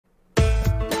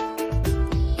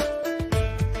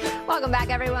Welcome back,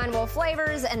 everyone. Well,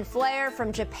 flavors and flair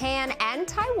from Japan and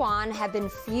Taiwan have been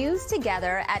fused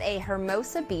together at a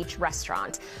Hermosa Beach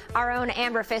restaurant. Our own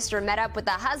Amber Pfister met up with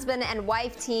the husband and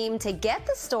wife team to get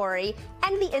the story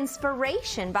and the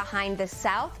inspiration behind the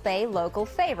South Bay local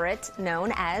favorite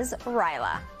known as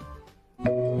RYLA.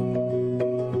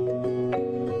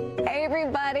 Hey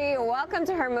everybody, welcome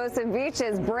to Hermosa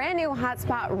Beach's brand new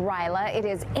hotspot, RYLA. It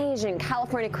is Asian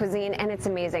California cuisine and it's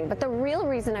amazing. But the real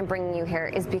reason I'm bringing you here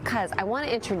is because I want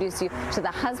to introduce you to the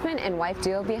husband and wife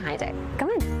duo behind it. Come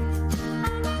on.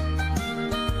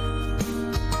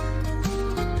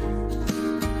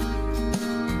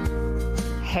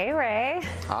 Hey Ray.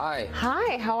 Hi.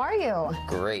 Hi, how are you?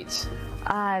 Great.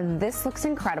 This looks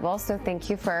incredible, so thank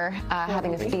you for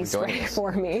having a feast ready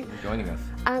for me. Joining us.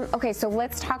 Okay, so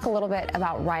let's talk a little bit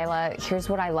about RYLA. Here's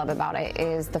what I love about it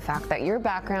is the fact that your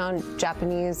background,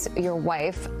 Japanese, your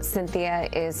wife, Cynthia,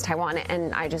 is Taiwan,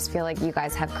 and I just feel like you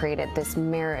guys have created this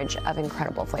marriage of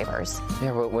incredible flavors.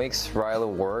 Yeah, what makes RYLA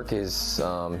work is,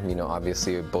 you know,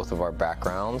 obviously both of our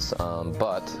backgrounds,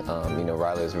 but, you know,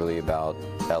 RYLA is really about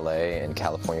LA and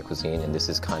California cuisine, and this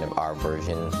is kind of our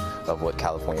version of what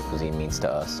California cuisine means to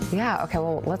us. Yeah, okay,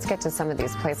 well, let's get to some of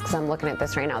these plates because I'm looking at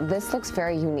this right now. This looks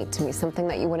very unique to me, something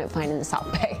that you wouldn't find in the South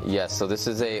Bay. Yes, so this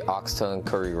is a ox-tongue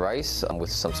curry rice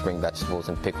with some spring vegetables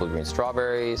and pickled green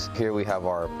strawberries. Here we have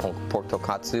our pork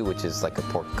tonkatsu, which is like a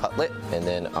pork cutlet, and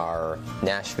then our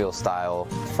Nashville-style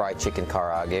fried chicken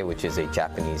karaage, which is a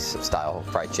Japanese-style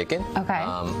fried chicken. Okay.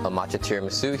 A matcha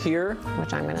tiramisu here.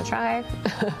 Which I'm gonna try.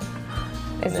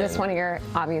 Is this one of your,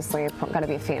 obviously, gotta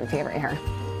be a fan favorite here?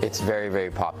 It's very,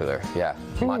 very popular, yeah.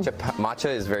 Matcha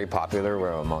is very popular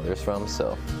where my mother's from,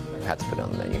 so I had to put it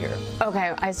on the menu here.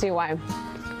 Okay, I see why.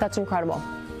 That's incredible.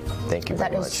 Thank you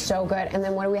very much. That is so good. And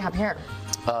then what do we have here?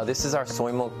 This is our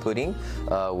soy milk pudding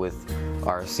with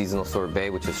our seasonal sorbet,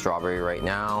 which is strawberry right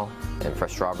now, and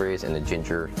fresh strawberries, and the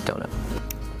ginger donut.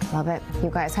 Love it.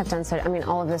 You guys have done so. I mean,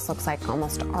 all of this looks like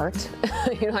almost art.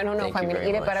 You know, I don't know if I'm going to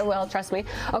eat it, but I will. Trust me.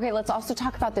 Okay, let's also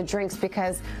talk about the drinks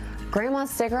because Grandma's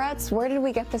cigarettes. Where did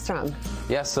we get this from?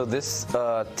 Yeah, so this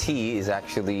tea is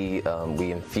actually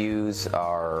we infuse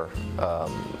our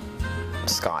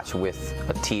scotch with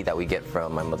a tea that we get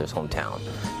from my mother's hometown,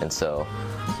 and so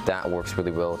that works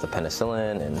really well with the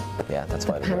penicillin, and yeah, that's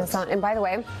why it works. And by the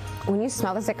way, when you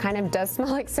smell this, it kind of does smell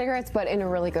like cigarettes, but in a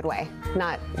really good way.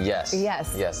 Not. Yes.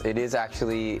 Yes. Yes. It is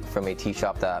actually from a tea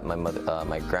shop that my mother,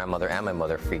 my grandmother, and my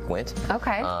mother frequent.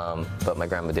 Okay. But my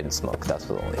grandma didn't smoke. That's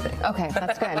the only thing. Okay,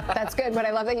 that's good. That's good. But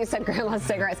I love that you said grandma's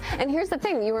cigarettes. And here's the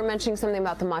thing: you were mentioning something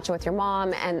about the matcha with your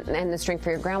mom and this drink for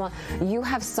your grandma. You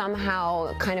have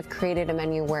somehow kind of created a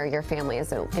menu where your family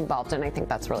is involved, and I think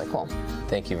that's really cool.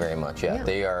 Thank you very much. Yeah.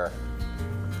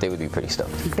 They would be pretty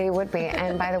stoked. They would be.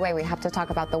 And by the way, we have to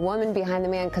talk about the woman behind the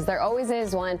man because there always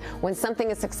is one when something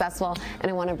is successful.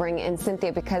 And I want to bring in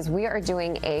Cynthia because we are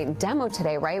doing a demo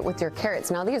today, right, with your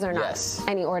carrots. Now, these are not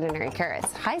any ordinary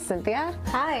carrots. Hi, Cynthia.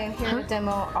 Hi. Here to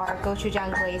demo our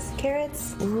gochujang glazed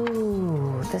carrots.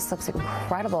 Ooh, this looks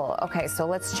incredible. Okay, so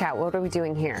let's chat. What are we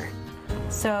doing here?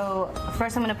 So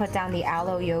first I'm going to put down the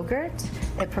aloe yogurt.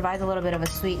 It provides a little bit of a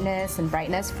sweetness and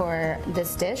brightness for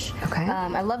this dish. Okay.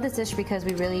 I love this dish because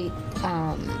we really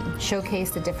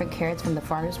showcase the different carrots from the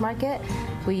farmer's market.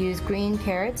 We use green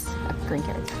carrots,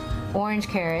 orange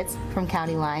carrots from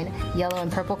County Line, yellow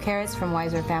and purple carrots from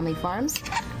Weiser Family Farms.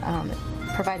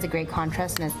 Provides a great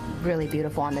contrast and it's really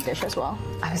beautiful on the dish as well.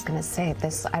 I was gonna say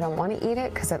this, I don't want to eat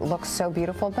it because it looks so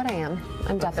beautiful, but I am.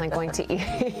 I'm definitely going to eat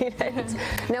it.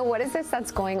 Now, what is this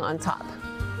that's going on top?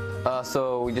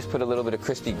 So we just put a little bit of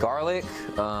crispy garlic,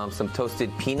 some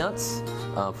toasted peanuts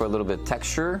for a little bit of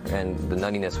texture, and the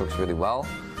nuttiness works really well.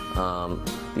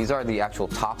 These are the actual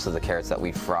tops of the carrots that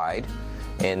we fried.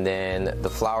 And then the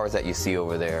flowers that you see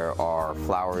over there are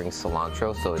flowering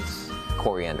cilantro, so it's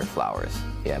coriander flowers.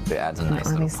 Yeah, it adds a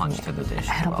nice little punch to the dish.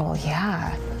 Edible,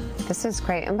 yeah. This is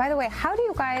great. And by the way, how do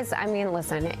you guys, I mean,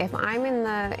 listen, if I'm in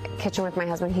the kitchen with my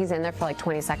husband, he's in there for like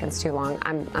 20 seconds too long,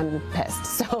 I'm pissed.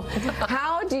 So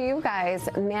how do you guys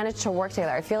manage to work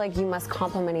together? I feel like you must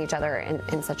complement each other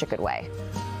in such a good way.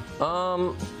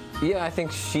 Yeah, I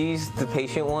think she's the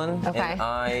patient one, okay, and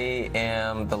I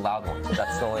am the loud one.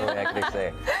 That's the only way I can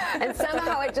say. And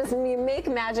somehow it just, you make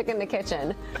magic in the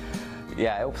kitchen.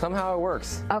 Yeah, somehow it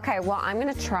works. Okay, well, I'm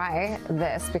gonna try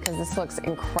this because this looks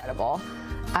incredible.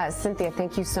 Cynthia,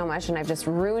 thank you so much, and I've just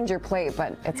ruined your plate,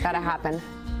 but it's gotta happen.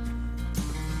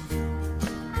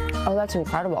 Oh, that's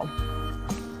incredible.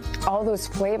 All those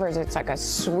flavors, it's like a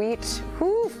sweet,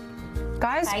 whew,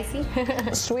 guys. Spicy.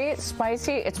 Sweet,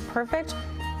 spicy, it's perfect.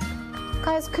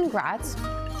 Guys, congrats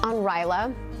on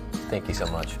RYLA. Thank you so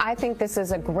much. I think this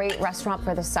is a great restaurant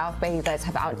for the South Bay. You guys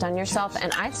have outdone yourself,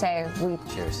 and I say we.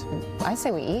 Cheers. I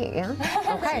say we eat. Yeah.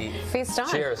 Okay. Feast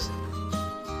on. Cheers.